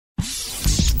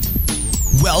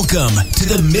Welcome to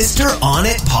the Mr. On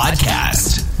It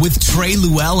podcast with Trey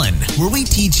Llewellyn, where we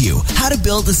teach you how to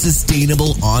build a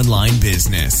sustainable online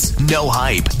business. No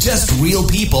hype, just real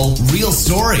people, real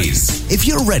stories. If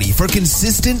you're ready for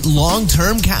consistent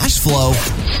long-term cash flow,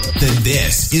 then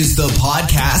this is the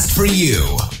podcast for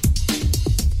you.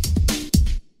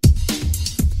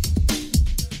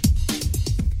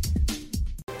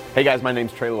 Hey guys, my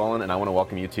name's Trey Llewellyn, and I want to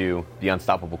welcome you to The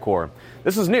Unstoppable Core.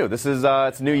 This is new. It's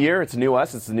a new year, it's a new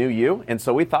us, it's a new you, and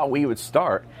so we thought we would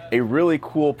start a really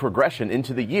cool progression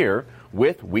into the year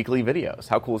with weekly videos.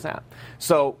 How cool is that?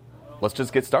 So let's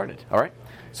just get started, all right?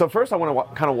 So first I want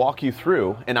to kind of walk you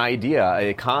through an idea,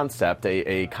 a concept,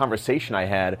 a conversation I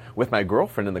had with my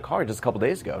girlfriend in the car just a couple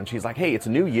days ago. And she's like, hey, it's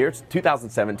a new year, it's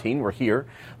 2017, we're here,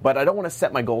 but I don't want to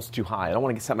set my goals too high. I don't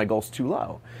want to set my goals too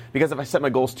low. Because if I set my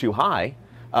goals too high,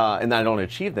 and then I don't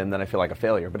achieve them, then I feel like a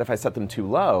failure. But if I set them too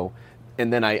low,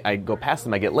 and then I go past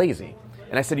them, I get lazy.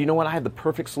 And I said, you know what, I have the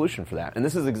perfect solution for that. And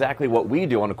this is exactly what we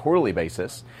do on a quarterly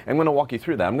basis. I'm going to walk you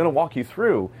through that. I'm going to walk you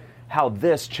through how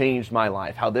this changed my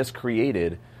life, how this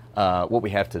created what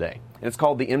we have today. And it's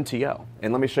called the MTO.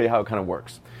 And let me show you how it kind of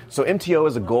works. So MTO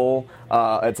is a goal.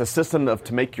 It's a system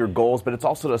to make your goals, but it's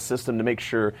also a system to make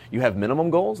sure you have minimum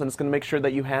goals, and it's going to make sure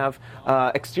that you have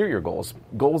exterior goals,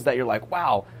 goals that you're like,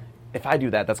 wow, if I do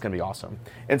that, that's going to be awesome.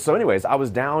 And so anyways, I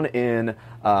was down in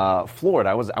Florida.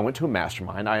 I went to a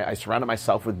mastermind. I surrounded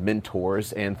myself with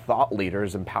mentors and thought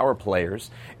leaders and power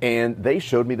players, and they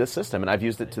showed me this system, and I've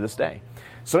used it to this day.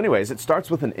 So anyways, it starts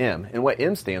with an M, and what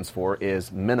M stands for is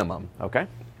minimum, okay?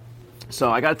 So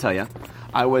I got to tell you,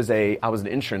 I was an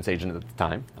insurance agent at the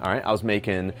time, all right? I was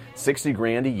making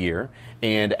 $60,000 a year,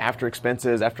 and after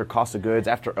expenses, after cost of goods,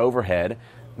 after overhead,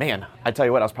 man, I tell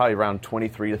you what, I was probably around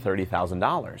 $23,000 to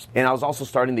 $30,000. And I was also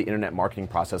starting the internet marketing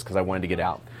process because I wanted to get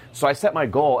out. So I set my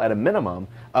goal at a minimum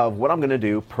of what I'm going to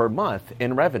do per month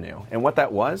in revenue. And what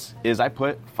that was is I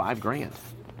put $5,000.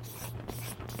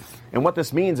 And what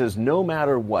this means is no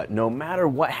matter what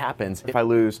happens, if I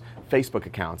lose Facebook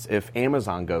accounts, if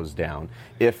Amazon goes down,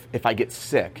 if I get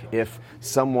sick, if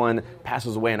someone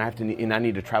passes away and I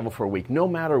need to travel for a week, no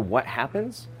matter what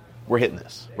happens, we're hitting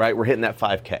this, right? We're hitting that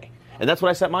 5K. And that's what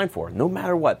I set mine for. No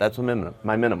matter what, that's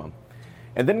my minimum.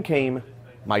 And then came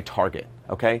my target,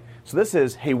 okay? So this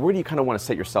is, hey, where do you kind of want to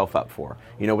set yourself up for?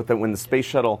 You know, when the space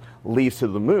shuttle leaves to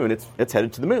the moon, it's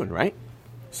headed to the moon, right?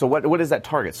 So what is that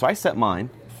target? So I set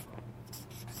mine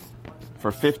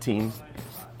for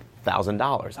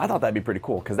 $15,000. I thought that'd be pretty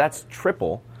cool because that's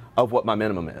triple of what my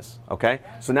minimum is, okay?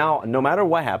 So now, no matter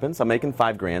what happens, I'm making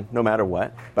 $5,000, no matter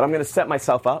what, but I'm going to set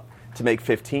myself up to make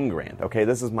 $15,000, okay?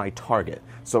 This is my target.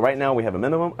 So right now we have a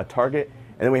minimum, a target,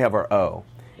 and then we have our O.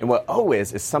 And what O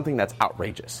is something that's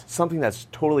outrageous, something that's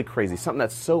totally crazy, something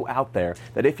that's so out there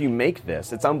that if you make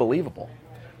this, it's unbelievable,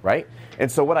 right? And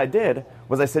so what I did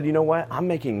was I said, you know what? I'm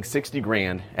making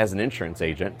 $60,000 as an insurance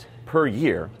agent per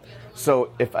year.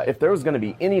 So if there was going to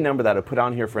be any number that I put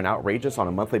on here for an outrageous on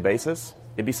a monthly basis,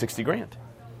 it'd be $60,000.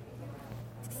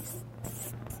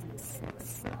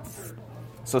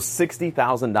 So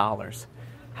 $60,000.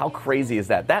 How crazy is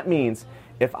that? That means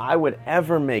if I would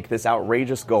ever make this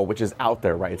outrageous goal, which is out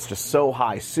there, right? It's just so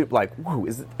high, super, like, whoo,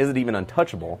 is it even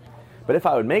untouchable? But if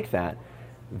I would make that,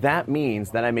 that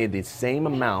means that I made the same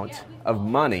amount of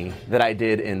money that I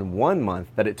did in 1 month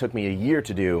that it took me a year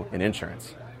to do in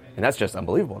insurance. And that's just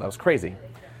unbelievable. That was crazy.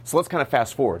 So let's kind of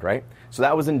fast forward, right? So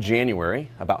that was in January,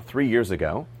 about 3 years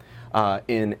ago.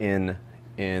 In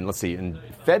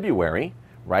February,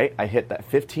 right, I hit that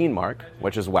 15 mark,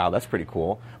 which is, wow, that's pretty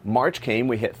cool. March came,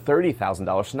 we hit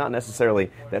 $30,000, so not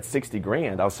necessarily that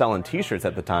 $60,000. I was selling t-shirts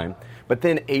at the time. But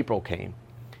then April came,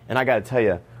 and I got to tell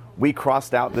you, we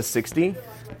crossed out the 60,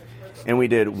 and we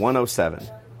did 107.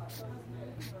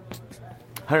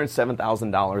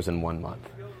 $107,000 in 1 month,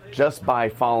 just by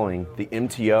following the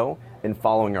MTO and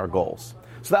following our goals.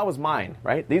 So that was mine,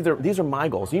 right? These are my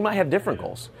goals. You might have different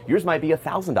goals. Yours might be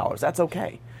 $1,000. That's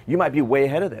okay. You might be way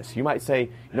ahead of this. You might say,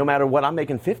 no matter what, I'm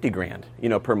making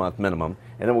 $50,000, per month minimum,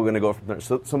 and then we're going to go from there.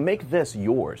 So make this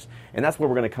yours, and that's where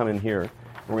we're going to come in here.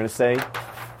 We're going to say,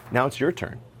 now it's your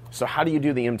turn. So how do you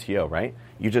do the MTO, right?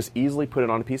 You just easily put it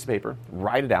on a piece of paper,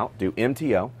 write it out, do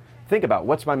MTO. Think about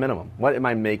what's my minimum. What am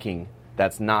I making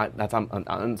that's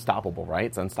unstoppable, right?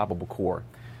 It's unstoppable core.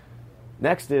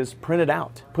 Next is print it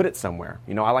out, put it somewhere.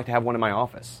 I like to have one in my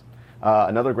office.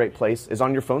 Another great place is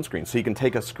on your phone screen. So you can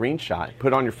take a screenshot,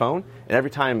 put it on your phone, and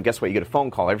every time, guess what, you get a phone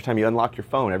call. Every time you unlock your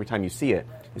phone, every time you see it,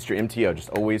 it's your MTO, just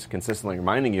always consistently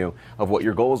reminding you of what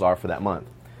your goals are for that month.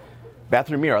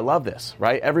 Bathroom mirror, I love this,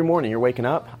 right? Every morning you're waking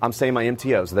up, I'm saying my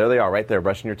MTOs. There they are, right there,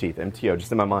 brushing your teeth, MTO,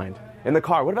 just in my mind. In the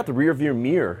car, what about the rear view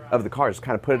mirror of the car? Just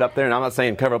kind of put it up there, and I'm not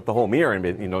saying cover up the whole mirror and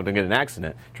don't get an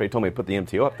accident. Trey told me to put the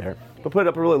MTO up there. But put it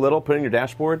up really little, put it in your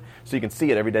dashboard so you can see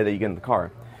it every day that you get in the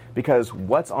car. Because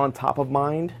what's on top of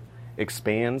mind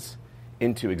expands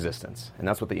into existence. And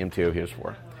that's what the MTO here is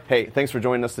for. Hey, thanks for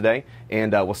joining us today,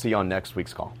 and we'll see you on next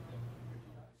week's call.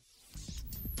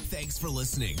 Thanks for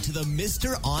listening to the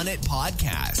Mr. On It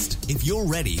podcast. If you're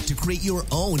ready to create your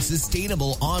own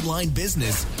sustainable online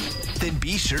business, then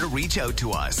be sure to reach out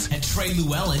to us at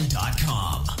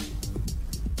TreyLuellen.com.